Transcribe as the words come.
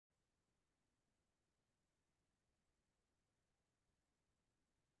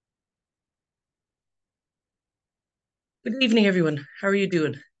Good evening, everyone. How are you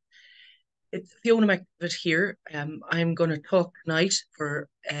doing? It's Fiona McDevitt here. I'm going to talk tonight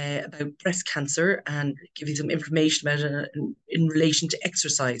about breast cancer and give you some information about it in relation to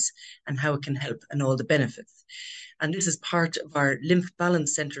exercise and how it can help and all the benefits. And this is part of our Lymph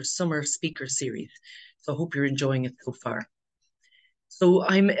Balance Centre summer speaker series. So I hope you're enjoying it so far. So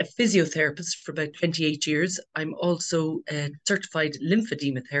I'm a physiotherapist for about 28 years. I'm also a certified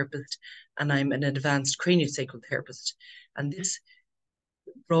lymphedema therapist and I'm an advanced craniosacral therapist. And this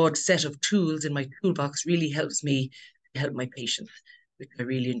broad set of tools in my toolbox really helps me help my patients, which I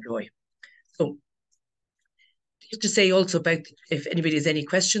really enjoy. So just to say also about if anybody has any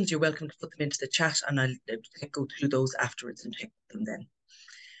questions, you're welcome to put them into the chat and I'll go through those afterwards and check them then.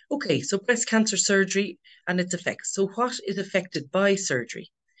 Okay, so breast cancer surgery and its effects. So what is affected by surgery?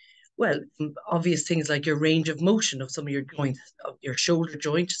 Well, obvious things like your range of motion of some of your joints, of your shoulder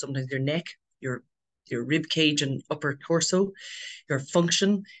joint, sometimes your neck, your rib cage and upper torso, your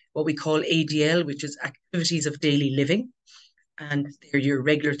function, what we call ADL, which is activities of daily living. And they're your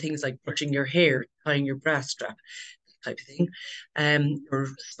regular things like brushing your hair, tying your bra strap, type of thing. Your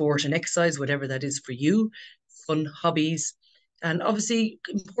sport and exercise, whatever that is for you, fun hobbies, and obviously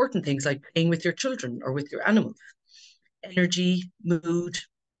important things like playing with your children or with your animals, energy, mood,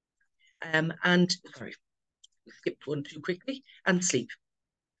 and sorry, skipped one too quickly, and sleep.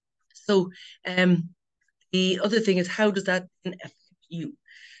 So the other thing is, how does that affect you?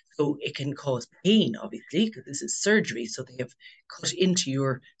 So it can cause pain, obviously, because this is surgery. So they have cut into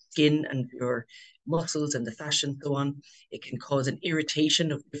your skin and your muscles and the fascia and so on. It can cause an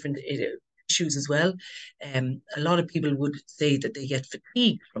irritation of different tissues as well. A lot of people would say that they get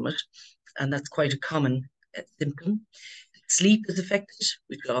fatigue from it, and that's quite a common symptom. Sleep is affected,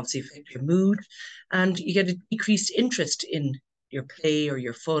 which will obviously affect your mood, and you get a decreased interest in your play or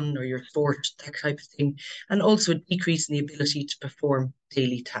your fun or your sport, that type of thing, and also a decrease in the ability to perform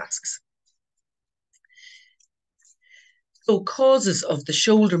daily tasks. So, causes of the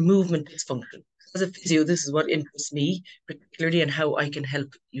shoulder movement dysfunction. As a physio, this is what interests me particularly and how I can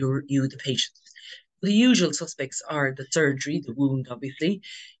help you, the patient. The usual suspects are the surgery, the wound, obviously,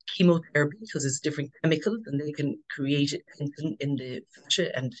 chemotherapy, because it's different chemicals and they can create tension in the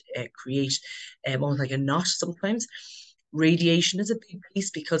fascia and create almost like a knot sometimes. Radiation is a big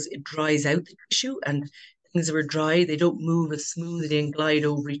piece because it dries out the tissue and things that are dry, they don't move as smoothly and glide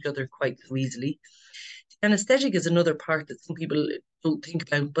over each other quite so easily. Anesthetic is another part that some people don't think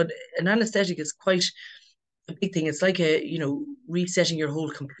about, but an anesthetic is quite a big thing. It's like resetting your whole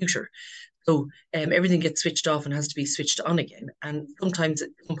computer. So everything gets switched off and has to be switched on again. And sometimes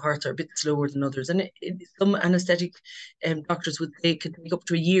some parts are a bit slower than others. And some anesthetic doctors would say it could take up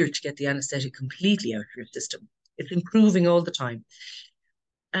to a year to get the anesthetic completely out of your system. It's improving all the time.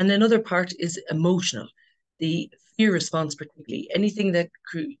 And another part is emotional. The fear response, particularly anything that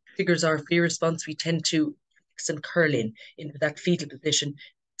triggers our fear response, we tend to flex and curl into that fetal position,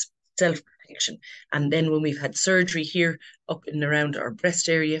 self-protection. And then when we've had surgery here up and around our breast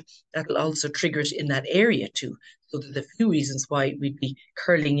area, that'll also trigger it in that area too. So there's a few reasons why we'd be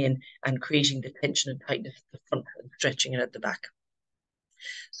curling in and creating the tension and tightness at the front and stretching it at the back.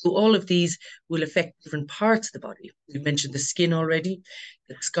 So all of these will affect different parts of the body. We mentioned the skin already,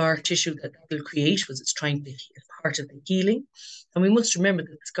 the scar tissue that will create was it's trying to be part of the healing. And we must remember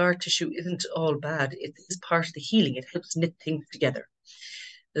that scar tissue isn't all bad. It is part of the healing. It helps knit things together.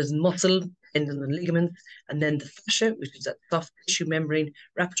 There's muscle, tendon and ligaments, and then the fascia, which is that soft tissue membrane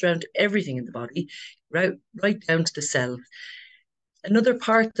wrapped around everything in the body, right down to the cells. Another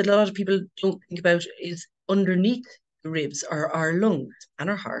part that a lot of people don't think about is underneath the ribs are our lungs and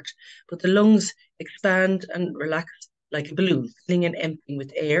our heart, but the lungs expand and relax like a balloon, filling and emptying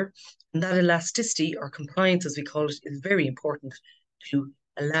with air. And that elasticity or compliance, as we call it, is very important to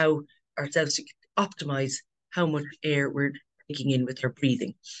allow ourselves to optimize how much air we're taking in with our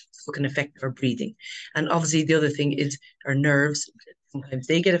breathing. So it can affect our breathing. And obviously, the other thing is our nerves. Sometimes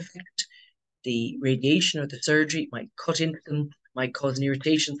they get affected. The radiation or the surgery might cut into them, might cause an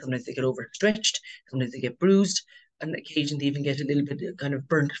irritation. Sometimes they get overstretched, sometimes they get bruised, and occasionally even get a little bit kind of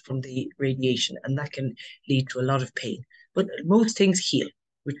burnt from the radiation, and that can lead to a lot of pain. But most things heal,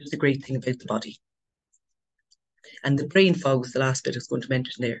 which is the great thing about the body. And the brain fog was the last bit I was going to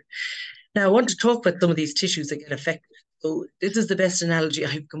mention there. Now, I want to talk about some of these tissues that get affected. So, this is the best analogy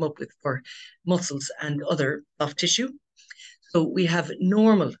I've come up with for muscles and other soft tissue. So, we have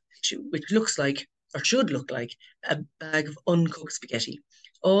normal tissue, which looks like, or should look like, a bag of uncooked spaghetti.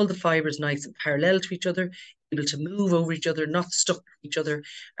 All the fibers nice and parallel to each other, able to move over each other, not stuck to each other.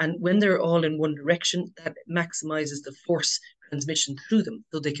 And when they're all in one direction, that maximizes the force transmission through them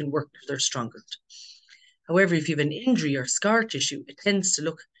so they can work to their strongest. However, if you have an injury or scar tissue, it tends to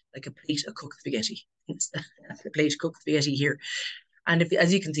look like a plate of cooked spaghetti. It's a plate of cooked spaghetti here. And if,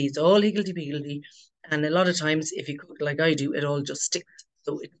 as you can see, it's all higgledy-piggledy. And a lot of times, if you cook like I do, it all just sticks.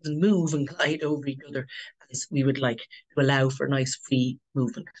 So it doesn't move and glide over each other as we would like to allow for nice free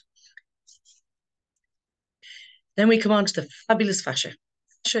movement. Then we come on to the fabulous fascia.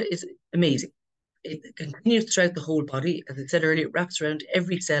 Fascia is amazing. It continues throughout the whole body. As I said earlier, it wraps around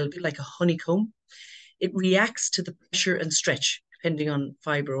every cell, a bit like a honeycomb. It reacts to the pressure and stretch, depending on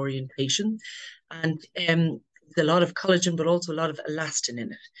fiber orientation. And there's a lot of collagen, but also a lot of elastin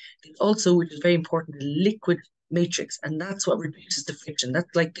in it. It also, which is very important, a liquid matrix, and that's what reduces the friction.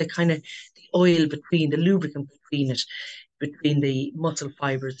 That's like the kind of the oil between, the lubricant between it, between the muscle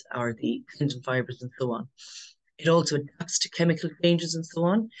fibers or the tendon fibers and so on. It also adapts to chemical changes and so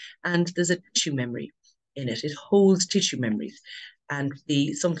on. And there's a tissue memory in it. It holds tissue memories. And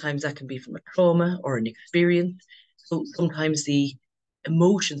sometimes that can be from a trauma or an experience. So sometimes the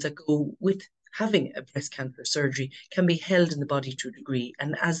emotions that go with having a breast cancer surgery can be held in the body to a degree.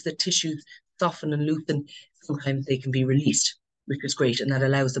 And as the tissues soften and loosen, sometimes they can be released, which is great. And that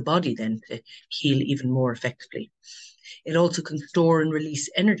allows the body then to heal even more effectively. It also can store and release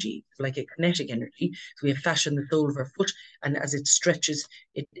energy, like a kinetic energy. So we have fascia in the sole of our foot, and as it stretches,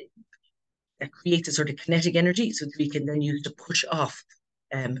 it creates a sort of kinetic energy, so that we can then use to push off,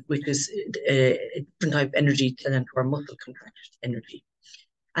 which is a different type of energy than our muscle contraction energy.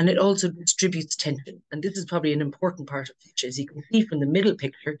 And it also distributes tension. And this is probably an important part of fascia. As you can see from the middle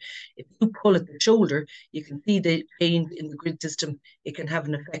picture, if you pull at the shoulder, you can see the change in the grid system. It can have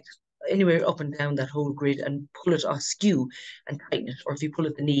an effect anywhere up and down that whole grid and pull it askew and tighten it. Or if you pull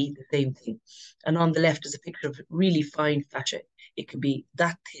at the knee, the same thing. And on the left is a picture of really fine fascia. It can be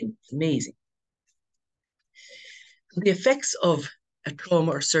that thin. It's amazing. So the effects of a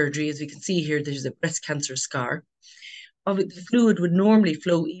trauma or surgery, as we can see here, there's a breast cancer scar. The fluid would normally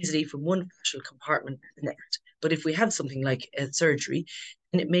flow easily from one fascial compartment to the next. But if we have something like a surgery,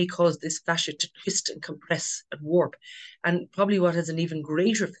 then it may cause this fascia to twist and compress and warp. And probably what has an even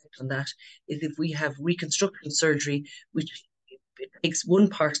greater effect on that is if we have reconstruction surgery, which it takes one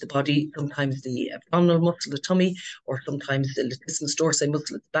part of the body, sometimes the abdominal muscle, the tummy, or sometimes the latissimus dorsi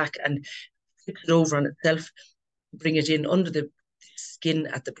muscle at the back, and flips it over on itself, bring it in under the skin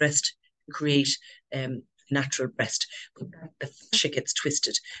at the breast to create natural breast. But the fascia gets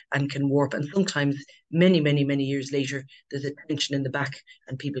twisted and can warp. And sometimes many, many, many years later, there's a tension in the back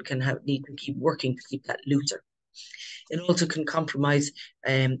and people can need to keep working to keep that looser. It also can compromise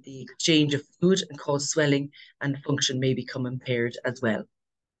the exchange of fluid and cause swelling, and function may become impaired as well.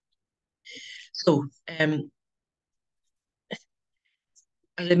 So, as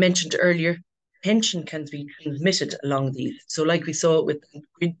I mentioned earlier, tension can be transmitted along these. So like we saw with the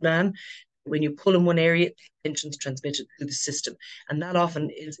grid man, when you pull in one area, tension's transmitted through the system. And that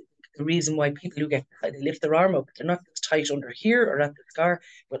often is the reason why people who they lift their arm up, they're not just tight under here or at the scar,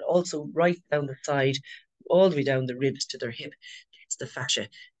 but also right down the side, all the way down the ribs to their hip. It's the fascia,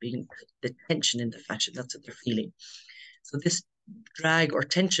 being the tension in the fascia, that's what they're feeling. So this drag or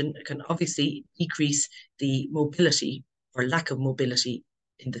tension can obviously decrease the mobility or lack of mobility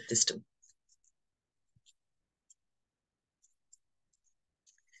in the system.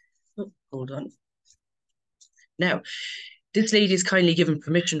 Oh, hold on. Now, this lady has kindly given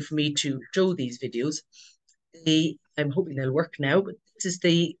permission for me to show these videos. I'm hoping they'll work now, but this is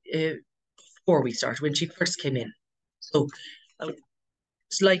the before we start, when she first came in. So I would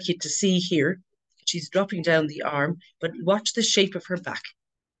just like you to see here, she's dropping down the arm, but watch the shape of her back.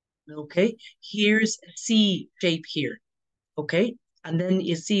 Okay, here's a C shape here. Okay, and then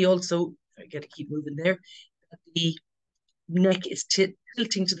you see also, I got to keep moving there, the neck is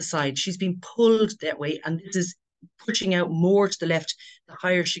tilting to the side. She's being pulled that way, and this is pushing out more to the left the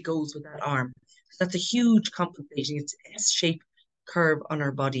higher she goes with that arm. So that's a huge compensating. It's an S-shaped curve on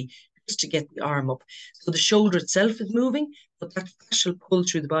her body just to get the arm up. So the shoulder itself is moving, but that fascial pull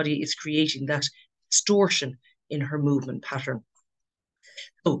through the body is creating that distortion in her movement pattern.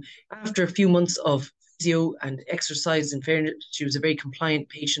 So after a few months of physio and exercise, in fairness, she was a very compliant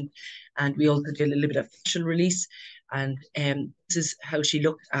patient, and we also did a little bit of fascial release, and this is how she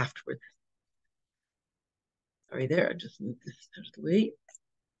looked afterwards. Sorry there, I just moved this out of the way.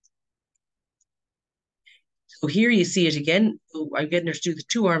 So here you see it again. So I'm getting her to do the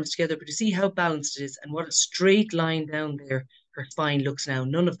two arms together, but you see how balanced it is and what a straight line down there her spine looks now.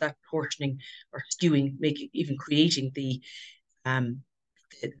 None of that torsioning or skewing, even creating the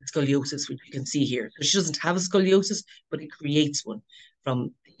scoliosis, which you can see here. So she doesn't have a scoliosis, but it creates one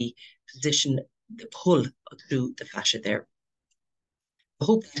from the position, the pull through the fascia there. I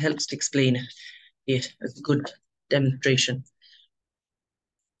hope that helps to explain it. it as a good demonstration.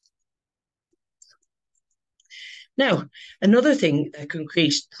 Now, another thing that can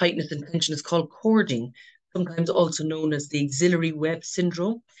create tightness and tension is called cording, sometimes also known as the axillary web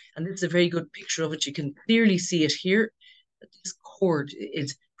syndrome. And this is a very good picture of it. You can clearly see it here. This cord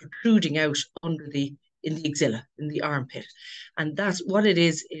is protruding out in the axilla, in the armpit. And that's what it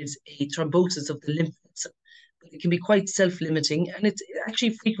is a thrombosis of the lymph vessel. But it can be quite self-limiting, and it's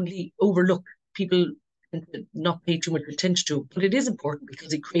actually frequently overlooked. People tend to not pay too much attention to it, but it is important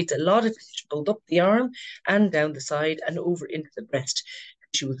because it creates a lot of tension both up the arm and down the side and over into the breast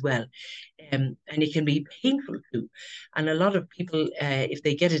tissue as well. And it can be painful too. And a lot of people, if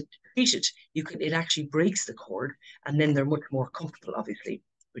they get it treated, it actually breaks the cord, and then they're much more comfortable, obviously,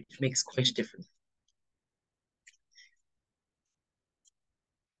 which makes quite a difference.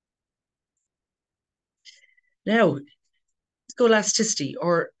 Now, viscoelasticity,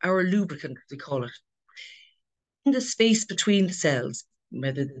 or our lubricant, we call it. In the space between the cells,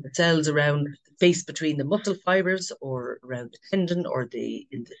 whether the cells around the space between the muscle fibers or around the tendon or in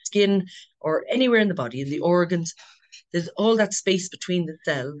the skin or anywhere in the body, in the organs, there's all that space between the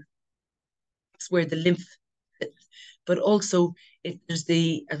cells. That's where the lymph sits. But also, there's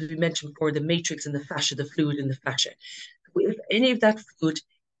as we mentioned before, the matrix and the fascia, the fluid in the fascia. If any of that fluid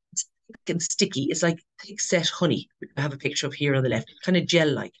is thick and sticky, it's like thick set honey, which I have a picture of here on the left. It's kind of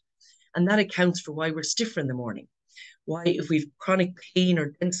gel-like. And that accounts for why we're stiffer in the morning. Why, if we've chronic pain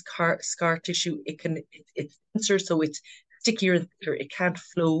or dense scar tissue, it's denser, so it's stickier and thicker. It can't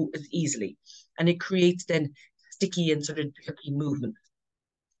flow as easily. And it creates then sticky and sort of jerky movement.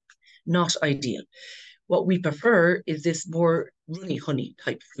 Not ideal. What we prefer is this more runny honey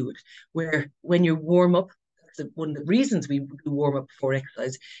type fluid, where when you warm up, one of the reasons we do warm up before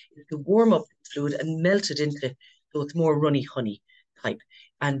exercise is to warm up the fluid and melt it into, so it's more runny honey type.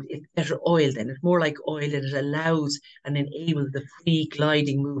 And it's better oil then. It's more like oil, and it allows and enables the free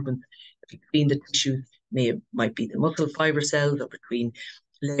gliding movement between the tissues. Might be the muscle fiber cells, or between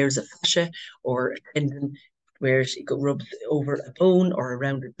layers of fascia or a tendon where it rubs over a bone or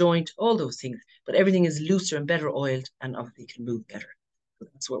around a joint, all those things. But everything is looser and better oiled, and obviously can move better. So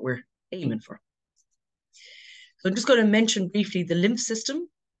that's what we're aiming for. So I'm just going to mention briefly the lymph system,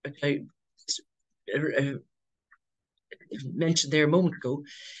 which I mentioned there a moment ago.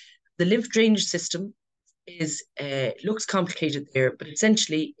 The lymph drainage system looks complicated there, but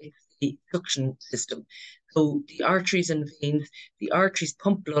essentially it's the suction system. So the arteries and veins, the arteries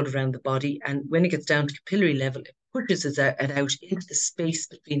pump blood around the body, and when it gets down to capillary level, it pushes it out into the space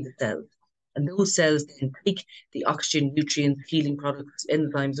between the cells. And those cells then take the oxygen, nutrients, healing products,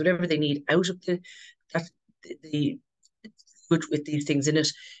 enzymes, whatever they need out of the with these things in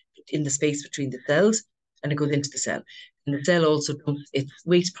it, in the space between the cells, and it goes into the cell. And the cell also dumps its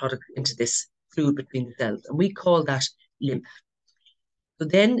waste products into this fluid between the cells, and we call that lymph. So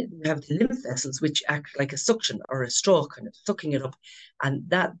then you have the lymph vessels, which act like a suction or a straw, kind of sucking it up, and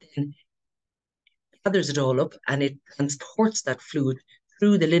that then gathers it all up, and it transports that fluid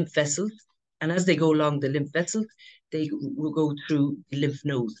through the lymph vessels. And as they go along the lymph vessels, they will go through the lymph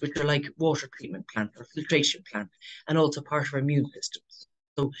nodes, which are like water treatment plants or filtration plants, and also part of our immune system.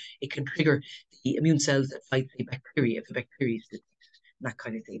 So it can trigger the immune cells that fight the bacteria, if the bacteria is diseased, that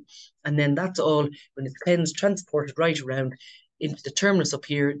kind of thing. And then that's all, when it's cleansed, transported right around into the terminus up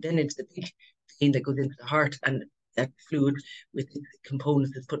here, then into the big vein that goes into the heart, and that fluid with its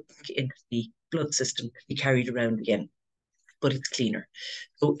components is put back into the blood system to be carried around again. But it's cleaner.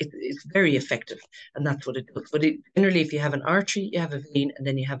 So it's very effective, and that's what it does. But generally, if you have an artery, you have a vein, and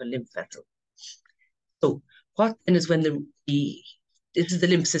then you have a lymph vessel. So what then is when this is the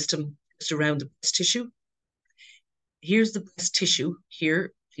lymph system just around the breast tissue. Here's the breast tissue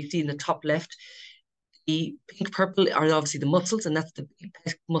here. You see in the top left, the pink purple are obviously the muscles, and that's the big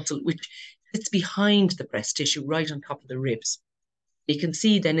muscle which sits behind the breast tissue, right on top of the ribs. You can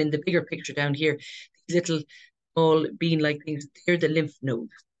see then in the bigger picture down here, these little small bean-like things, they're the lymph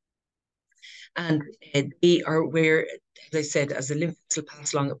nodes. And they are where, as I said, as the lymph vessel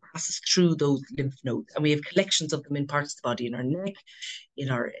passes along, it passes through those lymph nodes. And we have collections of them in parts of the body, in our neck, in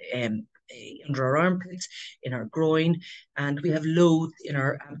our under our armpits, in our groin, and we have loads in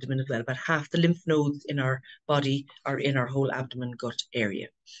our abdomen as well. About half the lymph nodes in our body are in our whole abdomen gut area.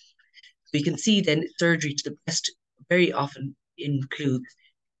 So you can see then surgery to the breast very often includes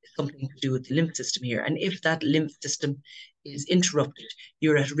something to do with the lymph system here. And if that lymph system is interrupted,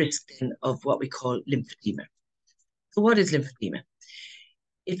 you're at risk then of what we call lymphedema. So what is lymphedema?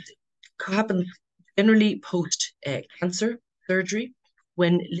 It happens generally post-cancer surgery,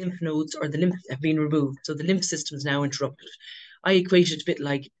 when lymph nodes or the lymph have been removed. So the lymph system is now interrupted. I equate it a bit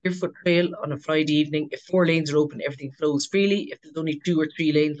like barefoot trail on a Friday evening. If 4 lanes are open, everything flows freely. If there's only 2 or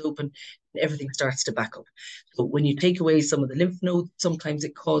 3 lanes open, everything starts to back up. So when you take away some of the lymph nodes, sometimes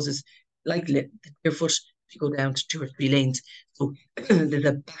it causes, like the barefoot, to go down to 2 or 3 lanes. So there's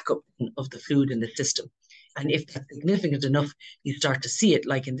a backup of the fluid in the system. And if that's significant enough, you start to see it,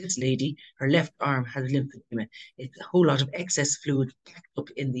 like in this lady, her left arm has lymphedema. It's a whole lot of excess fluid backed up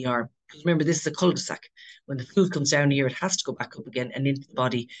in the arm. Remember, this is a cul-de-sac. When the fluid comes down here, it has to go back up again and into the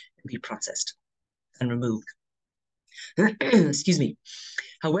body and be processed and removed. Excuse me.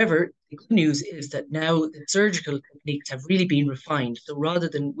 However, the good news is that now the surgical techniques have really been refined. So rather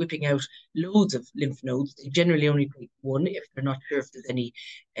than whipping out loads of lymph nodes, they generally only take one if they're not sure if there's any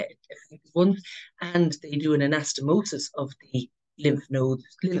effective ones. And they do an anastomosis of the lymph nodes,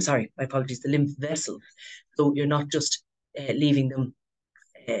 sorry, my apologies, the lymph vessels. So you're not just leaving them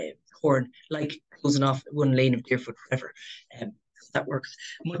torn, like closing off 1 lane of barefoot forever. That works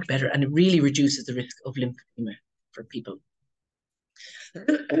much better, and it really reduces the risk of lymphedema for people.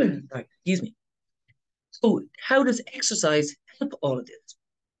 Sorry, excuse me. So how does exercise help all of this?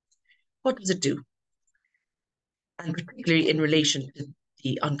 What does it do? And particularly in relation to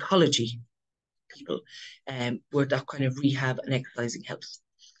the oncology people, where that kind of rehab and exercising helps.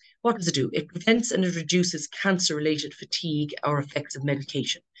 What does it do? It prevents and it reduces cancer-related fatigue or effects of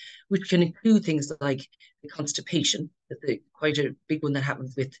medication, which can include things like the constipation, quite a big one that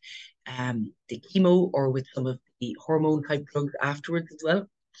happens with the chemo or with some of the hormone-type drugs afterwards as well.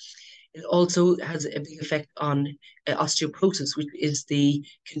 It also has a big effect on osteoporosis, which is the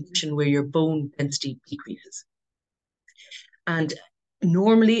condition where your bone density decreases. And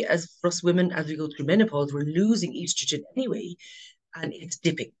normally, as for us women, as we go through menopause, we're losing estrogen anyway, and it's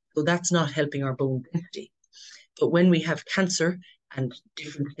dipping. So that's not helping our bone density. But when we have cancer and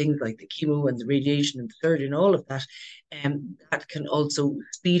different things like the chemo and the radiation and the surgery and all of that, that can also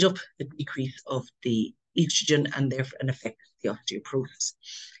speed up the decrease of the estrogen and therefore affect the osteoporosis,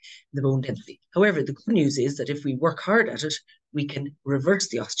 the bone density. However, the good news is that if we work hard at it, we can reverse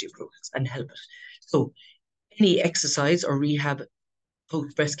the osteoporosis and help it. So any exercise or rehab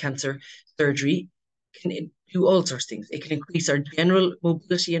post-breast cancer surgery can do all sorts of things. It can increase our general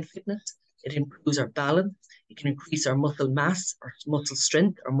mobility and fitness. It improves our balance. It can increase our muscle mass, our muscle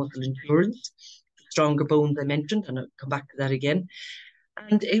strength, our muscle endurance, stronger bones I mentioned, and I'll come back to that again.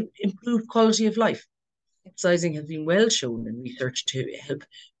 And it improves quality of life. Exercising has been well shown in research to help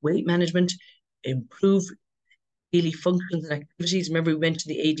weight management, improve daily functions and activities. Remember, we went to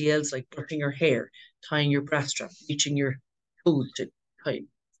the ADLs like brushing your hair, tying your bra strap, reaching your toes to tie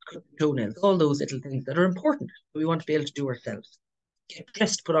toenails, all those little things that are important that we want to be able to do ourselves. Get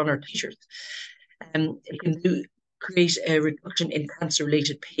dressed to put on our t-shirts. It can create a reduction in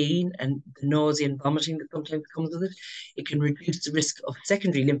cancer-related pain and the nausea and vomiting that sometimes comes with it. It can reduce the risk of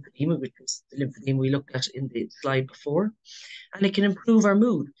secondary lymphedema, which is the lymphedema we looked at in the slide before. And it can improve our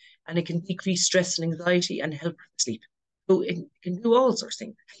mood, and it can decrease stress and anxiety and help sleep. So it can do all sorts of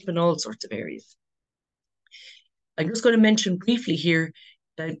things, help in all sorts of areas. I'm just going to mention briefly here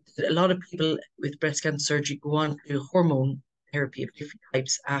that a lot of people with breast cancer surgery go on to hormone therapy of different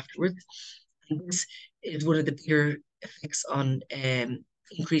types afterwards. And this is one of the bigger effects on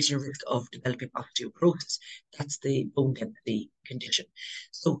increasing your risk of developing osteoporosis. That's the bone density condition.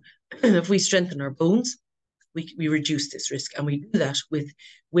 So if we strengthen our bones, we reduce this risk, and we do that with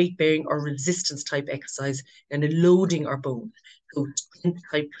weight bearing or resistance type exercise and loading our bones. So strength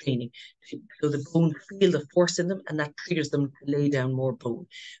type training, so the bones feel the force in them, and that triggers them to lay down more bone.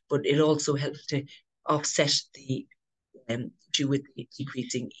 But it also helps to offset the issue with the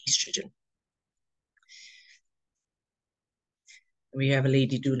decreasing estrogen. We have a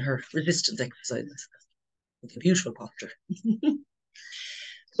lady doing her resistance exercises with a beautiful posture.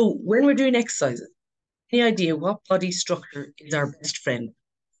 So when we're doing exercises, any idea what body structure is our best friend?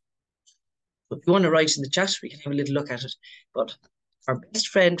 So if you want to write in the chat, we can have a little look at it. But our best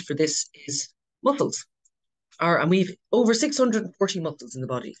friend for this is muscles. And we've over 640 muscles in the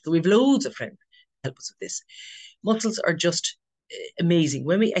body. So we've loads of friends to help us with this. Muscles are just amazing.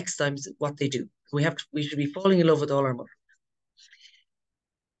 When we exercise, what they do, we should be falling in love with all our muscles.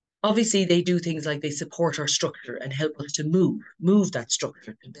 Obviously, they do things like they support our structure and help us to move that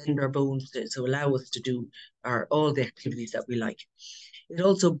structure, to bend our bones, to allow us to do all the activities that we like. It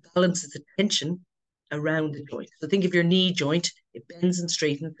also balances the tension around the joint. So think of your knee joint, it bends and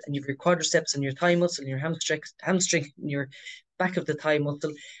straightens, and you have your quadriceps and your thigh muscle and your hamstring and your back of the thigh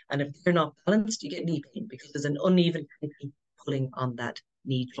muscle. And if they're not balanced, you get knee pain because there's an uneven tension pulling on that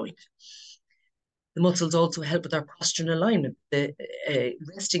knee joint. The muscles also help with our posture and alignment, the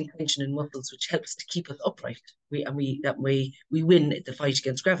resting tension in muscles, which helps to keep us upright. That way we win the fight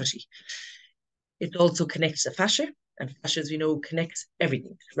against gravity. It also connects the fascia, and fascia, as we know, connects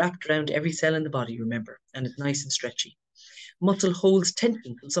everything. It's wrapped around every cell in the body, remember, and it's nice and stretchy. Muscle holds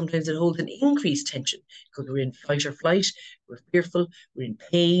tension, but sometimes it holds an increased tension because we're in fight or flight, we're fearful, we're in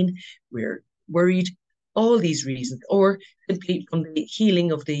pain, we're worried, all these reasons, or simply from the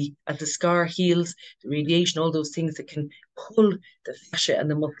healing of as the scar heals, the radiation, all those things that can pull the fascia and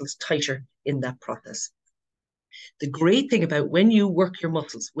the muscles tighter in that process. The great thing about when you work your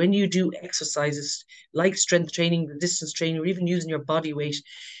muscles, when you do exercises like strength training, resistance training, or even using your body weight,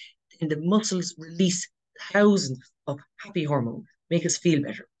 and the muscles release thousands of happy hormones, make us feel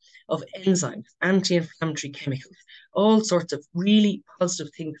better, of enzymes, anti-inflammatory chemicals, all sorts of really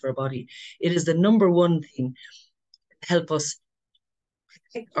positive things for our body. It is the number one thing to help us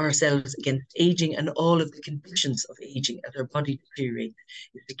protect ourselves against aging and all of the conditions of aging as our body deteriorates,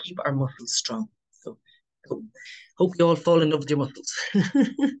 is to keep our muscles strong. So hope you all fall in love with your muscles.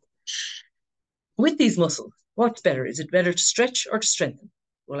 With these muscles, what's better? Is it better to stretch or to strengthen?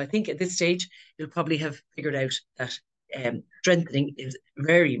 Well, I think at this stage, you'll probably have figured out that strengthening is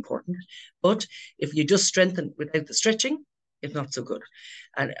very important. But if you just strengthen without the stretching, it's not so good.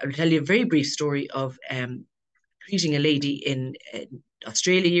 And I'll tell you a very brief story of treating a lady in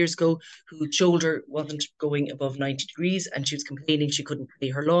Australia years ago whose shoulder wasn't going above 90 degrees and she was complaining she couldn't play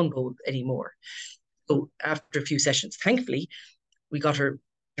her lawn bowls anymore. So after a few sessions, thankfully, we got her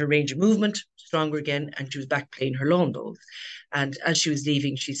range of movement stronger again, and she was back playing her lawn bowls. And as she was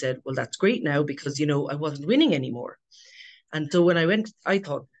leaving, she said, well, that's great now because, you know, I wasn't winning anymore. And so when I went, I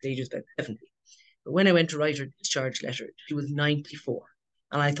thought the age was about 70. But when I went to write her discharge letter, she was 94.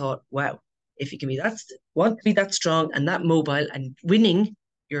 And I thought, wow, if you can want to be that strong and that mobile and winning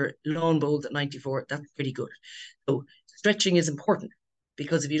your lawn bowls at 94, that's pretty good. So stretching is important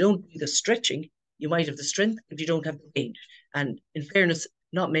because if you don't do the stretching, you might have the strength, but you don't have the range. And in fairness,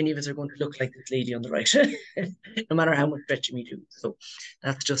 not many of us are going to look like this lady on the right, no matter how much stretching we do. So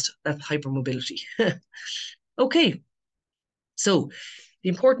that's hypermobility. Okay, so the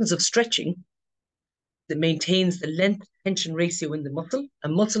importance of stretching, that maintains the length tension ratio in the muscle. A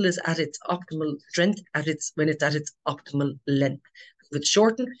muscle is at its optimal strength when it's at its optimal length. If it's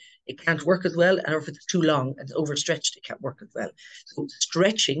shortened, it can't work as well, or if it's too long and overstretched, it can't work as well. So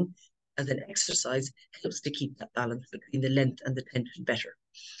stretching as an exercise helps to keep that balance between the length and the tension better.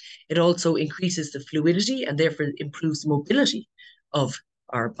 It also increases the fluidity and therefore improves the mobility of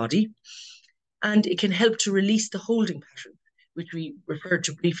our body. And it can help to release the holding pattern, which we referred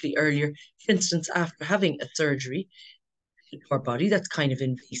to briefly earlier. For instance, after having a surgery to our body that's kind of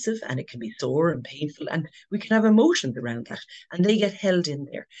invasive and it can be sore and painful, and we can have emotions around that and they get held in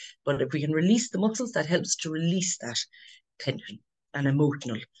there. But if we can release the muscles, that helps to release that tension and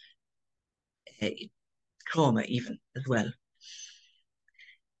emotional trauma even as well.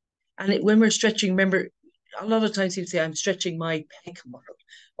 And when we're stretching, remember, a lot of times people say, I'm stretching my pec muscle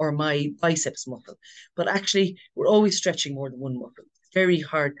or my biceps muscle. But actually, we're always stretching more than one muscle. It's very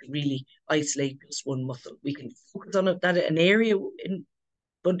hard to really isolate just one muscle. We can focus on an area,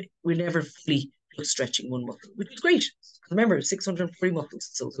 but we're never fully just stretching one muscle, which is great. Remember, 640 muscles,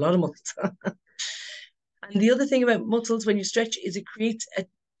 so it's a lot of muscles. And the other thing about muscles when you stretch is it creates a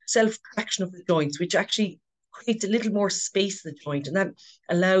self-traction of the joints, which actually creates a little more space in the joint, and that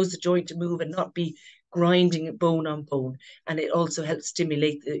allows the joint to move and not be grinding bone on bone. And it also helps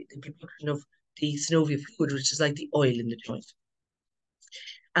stimulate the production of the synovial fluid, which is like the oil in the joint.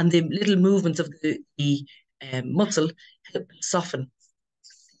 And the little movements of the muscle help soften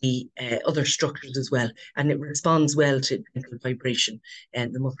the other structures as well. And it responds well to gentle vibration,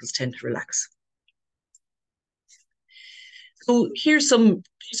 and the muscles tend to relax. So here's some,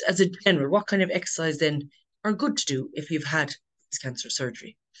 just as a general, what kind of exercise then are good to do if you've had breast cancer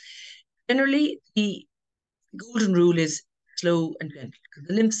surgery. Generally, the golden rule is slow and gentle, because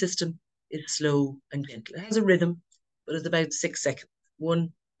the lymph system is slow and gentle. It has a rhythm, but it's about 6 seconds,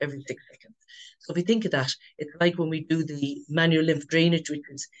 one every 6 seconds. So if you think of that, it's like when we do the manual lymph drainage, which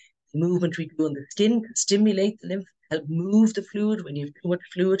is the movement we do on the skin to stimulate the lymph, help move the fluid when you have too much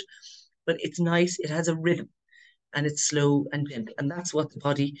fluid. But it's nice, it has a rhythm, and it's slow and gentle. And that's what the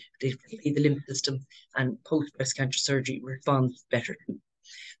body, particularly the lymph system and post-breast cancer surgery, responds better to.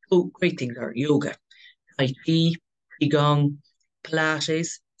 So great things are yoga, Tai Chi, Qigong,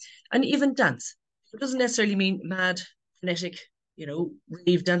 Pilates, and even dance. It doesn't necessarily mean mad, frenetic,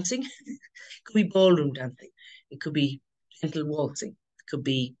 rave dancing. It could be ballroom dancing. It could be gentle waltzing. It could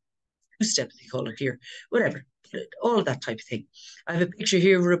be two steps, we call it here, whatever. all of that type of thing. I have a picture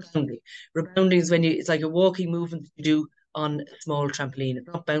here of rebounding. Rebounding is when it's like a walking movement you do on a small trampoline. It's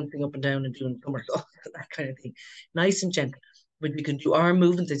not bouncing up and down and doing somersaults, that kind of thing. Nice and gentle. But you can do arm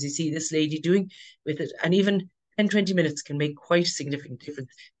movements, as you see this lady doing with it. And even 10, 20 minutes can make quite a significant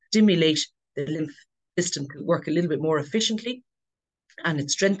difference. Stimulate the lymph system to work a little bit more efficiently, and it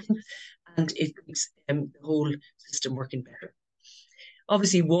strengthens, and it makes the whole system working better.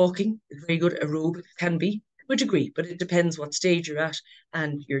 Obviously, walking is very good. Aerobics can be to a degree, but it depends what stage you're at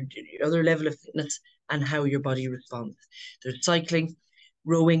and your other level of fitness and how your body responds. There's cycling,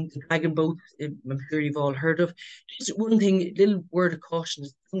 rowing, the dragon boats, I'm sure you've all heard of. Just one thing, little word of caution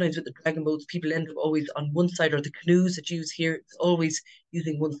is sometimes with the dragon boats, people end up always on one side, or the canoes that you use here, it's always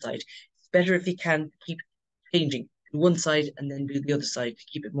using one side. It's better if you can keep changing one side and then do the other side to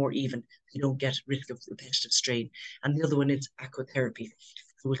keep it more even. So you don't get risk of repetitive strain. And the other one is aquatherapy.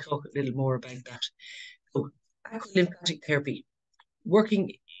 So we'll talk a little more about that. So aqualymphatic therapy,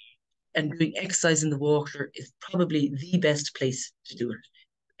 working and doing exercise in the water is probably the best place to do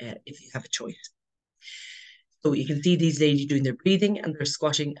it if you have a choice. So you can see these ladies doing their breathing and they're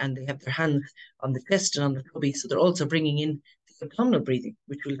squatting and they have their hands on the chest and on the tummy. So they're also bringing in the abdominal breathing,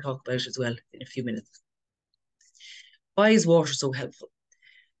 which we'll talk about as well in a few minutes. Why is water so helpful?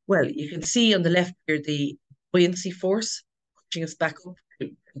 Well, you can see on the left here the buoyancy force pushing us back up to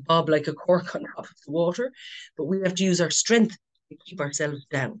bob like a cork on top of the water, but we have to use our strength to keep ourselves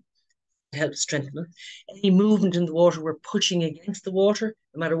down. It helps strengthen us. Any movement in the water, we're pushing against the water,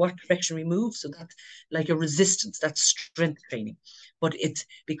 no matter what direction we move. So that's like a resistance, that's strength training. But it's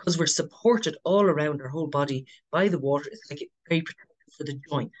because we're supported all around our whole body by the water, it's like it's very protective for the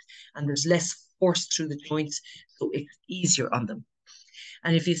joints, and there's less force through the joints, so it's easier on them.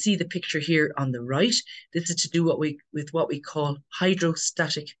 And if you see the picture here on the right, this is to do with what we call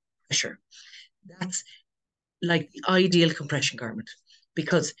hydrostatic pressure. That's like the ideal compression garment,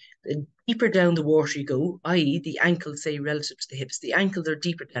 because the deeper down the water you go, i.e. the ankles, say, relative to the hips, the ankles are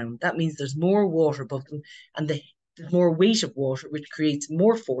deeper down. That means there's more water above them, and there's more weight of water, which creates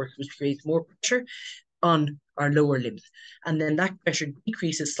more force, which creates more pressure on our lower limbs. And then that pressure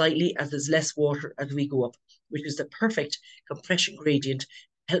decreases slightly as there's less water as we go up, which is the perfect compression gradient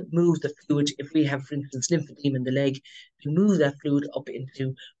to help move the fluid. If we have, for instance, lymphedema in the leg, to move that fluid up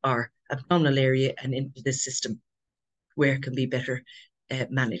into our abdominal area and into this system where it can be better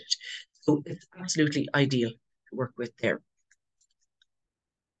managed. So it's absolutely ideal to work with there.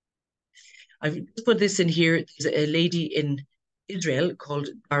 I've just put this in here. There's a lady in Israel called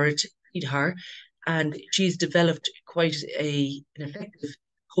Barat Idhar, and she's developed quite an effective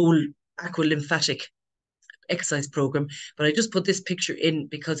whole aqualymphatic exercise program. But I just put this picture in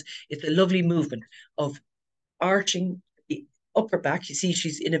because it's a lovely movement of arching the upper back. You see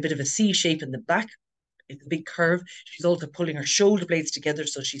she's in a bit of a C shape in the back. It's a big curve. She's also pulling her shoulder blades together,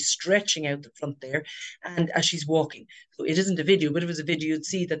 so she's stretching out the front there, and as she's walking. So it isn't a video, but if it was a video, you'd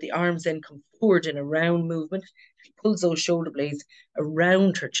see that the arms then come forward in a round movement. She pulls those shoulder blades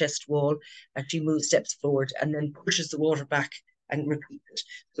around her chest wall as she moves steps forward, and then pushes the water back and repeats it.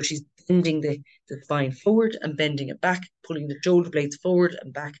 So she's bending the spine forward and bending it back, pulling the shoulder blades forward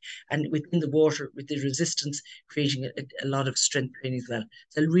and back, and within the water with the resistance, creating a lot of strength training as well.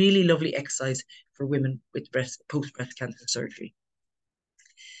 It's a really lovely exercise for women with post-breast cancer surgery.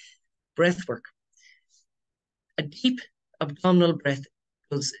 Breath work. A deep abdominal breath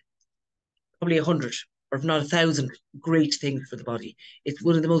does probably 100 or if not 1,000 great things for the body. It's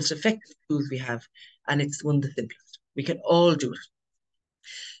one of the most effective tools we have, and it's one of the simplest. We can all do it.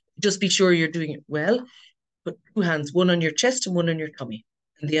 Just be sure you're doing it well. Put two hands, one on your chest and one on your tummy.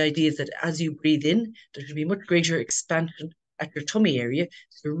 And the idea is that as you breathe in, there should be much greater expansion at your tummy area.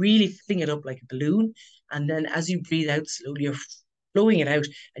 So you're really filling it up like a balloon. And then as you breathe out slowly, you're blowing it out,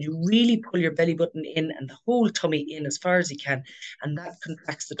 and you really pull your belly button in and the whole tummy in as far as you can. And that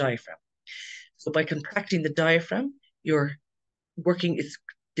contracts the diaphragm. So by contracting the diaphragm, you're working,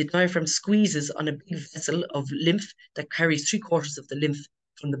 the diaphragm squeezes on a big vessel of lymph that carries 3/4 of the lymph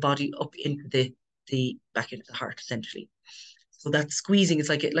from the body up into the back into the heart, essentially. So that squeezing is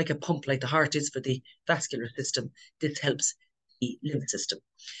like a pump, like the heart is for the vascular system. This helps the lymph system.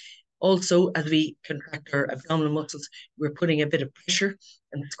 Also, as we contract our abdominal muscles, we're putting a bit of pressure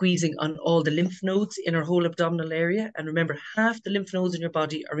and squeezing on all the lymph nodes in our whole abdominal area. And remember, half the lymph nodes in your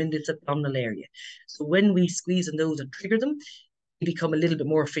body are in this abdominal area. So when we squeeze on those and trigger them, they become a little bit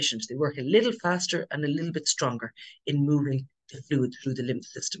more efficient. They work a little faster and a little bit stronger in moving the fluid through the lymph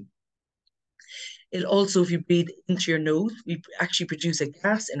system. It also, if you breathe into your nose, we actually produce a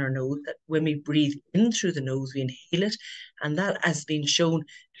gas in our nose that when we breathe in through the nose, we inhale it. And that has been shown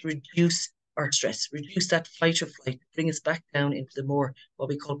to reduce or stress. Reduce that fight or flight, bring us back down into the more what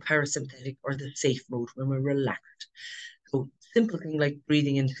we call parasympathetic or the safe mode when we're relaxed. So simple thing like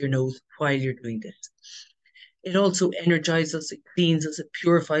breathing into your nose while you're doing this. It also energizes us, it cleans us, it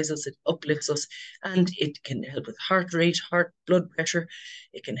purifies us, it uplifts us, and it can help with heart rate, blood pressure.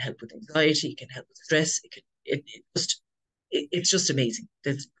 It can help with anxiety. It can help with stress. It's just amazing.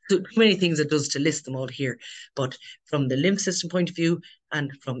 There's too many things it does to list them all here. But from the lymph system point of view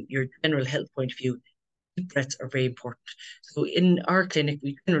and from your general health point of view, deep breaths are very important. So in our clinic,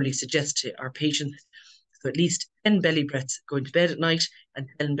 we generally suggest to our patients so at least 10 belly breaths going to bed at night and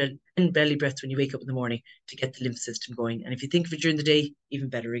 10 belly breaths when you wake up in the morning to get the lymph system going. And if you think of it during the day, even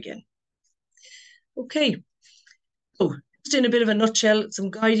better again. Okay, so just in a bit of a nutshell,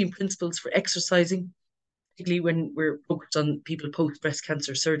 some guiding principles for exercising, particularly when we're focused on people post breast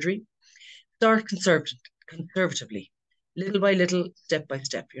cancer surgery. Start conservatively, little by little, step by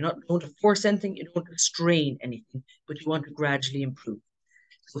step. You're not going to force anything, you don't want to strain anything, but you want to gradually improve.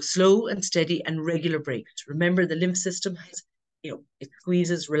 So slow and steady and regular breaks. Remember, the lymph system has, it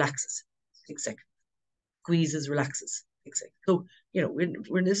squeezes, relaxes, 6 seconds. Squeezes, relaxes, 6 seconds. So,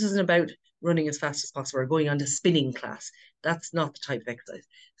 when this isn't about running as fast as possible or going on to spinning class. That's not the type of exercise.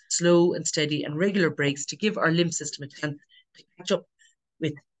 Slow and steady and regular breaks to give our lymph system a chance to catch up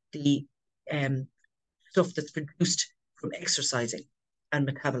with the stuff that's produced from exercising and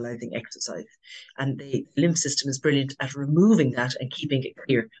metabolizing exercise. And the lymph system is brilliant at removing that and keeping it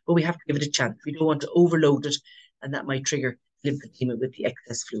clear, but we have to give it a chance. We don't want to overload it, and that might trigger lymphedema with the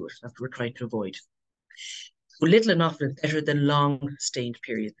excess fluid. That's what we're trying to avoid. So little and often is better than long sustained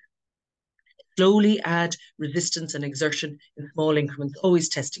periods. Slowly add resistance and exertion in small increments, always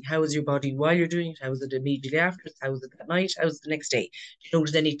testing how is your body while you're doing it, how is it immediately after, how is it that night, how is it the next day. Do you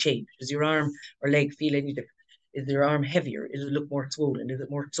notice any change? Does your arm or leg feel any different? Is your arm heavier? Does it look more swollen? Is it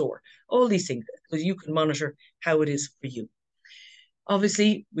more sore? All these things, so you can monitor how it is for you.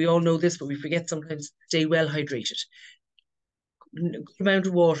 Obviously, we all know this, but we forget sometimes, stay well hydrated. Good amount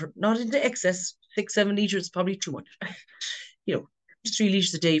of water, not into excess. 6-7 liters is probably too much. 3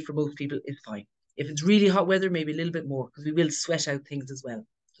 liters a day for most people is fine. If it's really hot weather, maybe a little bit more, because we will sweat out things as well.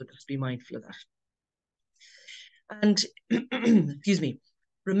 So just be mindful of that. And excuse me,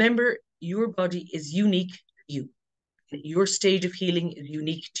 remember, your body is unique to you. Your stage of healing is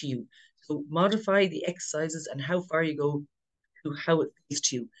unique to you. So modify the exercises and how far you go to how it feels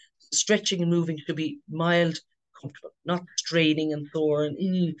to you. So stretching and moving should be mild, comfortable, not straining and sore and,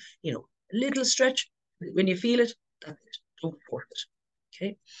 a little stretch. When you feel it, that's it. Don't force it.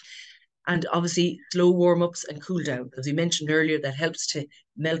 Okay. And obviously slow warm-ups and cool down. As we mentioned earlier, that helps to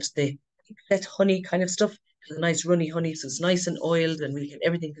melt the set honey kind of stuff to the nice runny honey. So it's nice and oiled and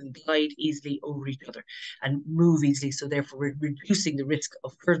everything can glide easily over each other and move easily. So therefore we're reducing the risk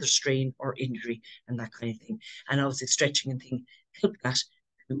of further strain or injury and that kind of thing. And obviously stretching and things help that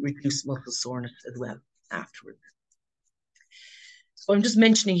to reduce muscle soreness as well afterwards. So I'm just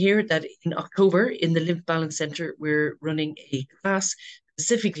mentioning here that in October in the Lymph Balance Centre, we're running a class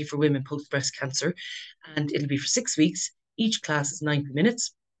specifically for women post-breast cancer, and it'll be for 6 weeks. Each class is 90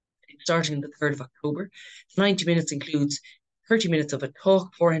 minutes, starting on the 3rd of October. 90 minutes includes 30 minutes of a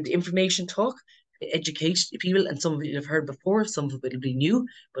talk, beforehand information talk, to educate people, and some of it you've heard before, some of it will be new,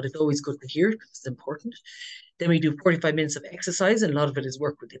 but it's always good to hear because it's important. Then we do 45 minutes of exercise, and a lot of it is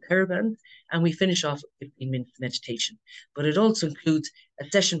work with the TheraBand, and we finish off with 15 minutes of meditation. But it also includes a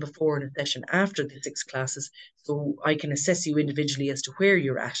session before and a session after the 6 classes, so I can assess you individually as to where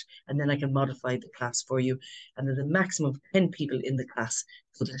you're at, and then I can modify the class for you. And there's a maximum of 10 people in the class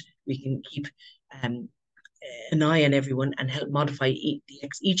so that we can keep an eye on everyone and help modify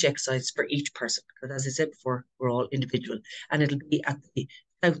each exercise for each person. Because as I said before, we're all individual, and it'll be at the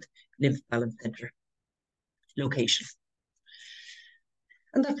South Lymph Balance Centre location.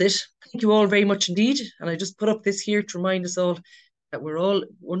 And that's it. Thank you all very much indeed. And I just put up this here to remind us all that we're all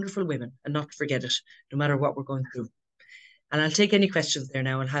wonderful women and not to forget it, no matter what we're going through. And I'll take any questions there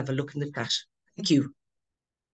now and have a look in the chat. Thank you.